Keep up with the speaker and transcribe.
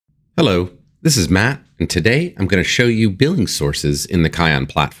Hello, this is Matt, and today I'm going to show you billing sources in the Kion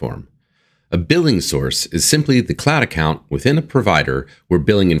platform. A billing source is simply the cloud account within a provider where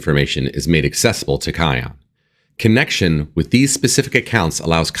billing information is made accessible to Kion. Connection with these specific accounts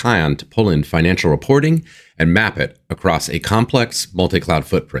allows Kion to pull in financial reporting and map it across a complex multi-cloud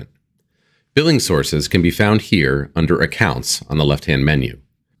footprint. Billing sources can be found here under Accounts on the left-hand menu.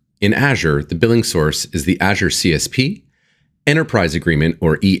 In Azure, the billing source is the Azure CSP, Enterprise Agreement,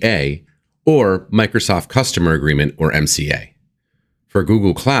 or EA, or Microsoft Customer Agreement, or MCA. For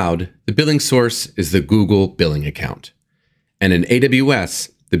Google Cloud, the billing source is the Google Billing Account. And in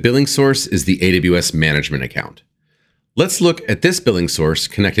AWS, the billing source is the AWS Management Account. Let's look at this billing source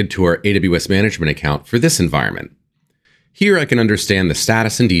connected to our AWS Management Account for this environment. Here I can understand the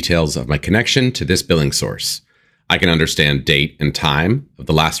status and details of my connection to this billing source. I can understand date and time of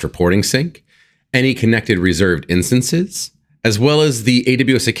the last reporting sync, any connected reserved instances, as well as the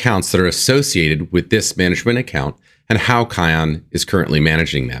AWS accounts that are associated with this management account and how Kion is currently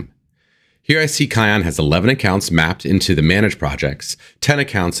managing them. Here I see Kion has 11 accounts mapped into the managed projects, 10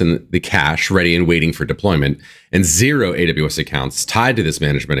 accounts in the cache ready and waiting for deployment, and 0 AWS accounts tied to this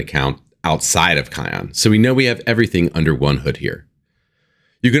management account outside of Kion. So we know we have everything under one hood here.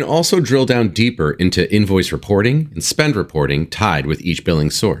 You can also drill down deeper into invoice reporting and spend reporting tied with each billing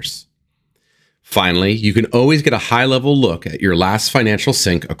source. Finally, you can always get a high-level look at your last financial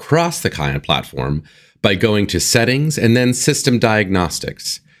sync across the Kion platform by going to Settings and then System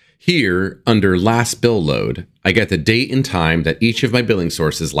Diagnostics. Here, under Last Bill Load, I get the date and time that each of my billing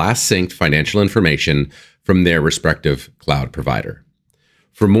sources last synced financial information from their respective cloud provider.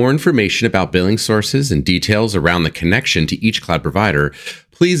 For more information about billing sources and details around the connection to each cloud provider,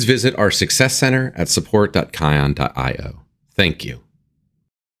 please visit our Success Center at support.kion.io. Thank you.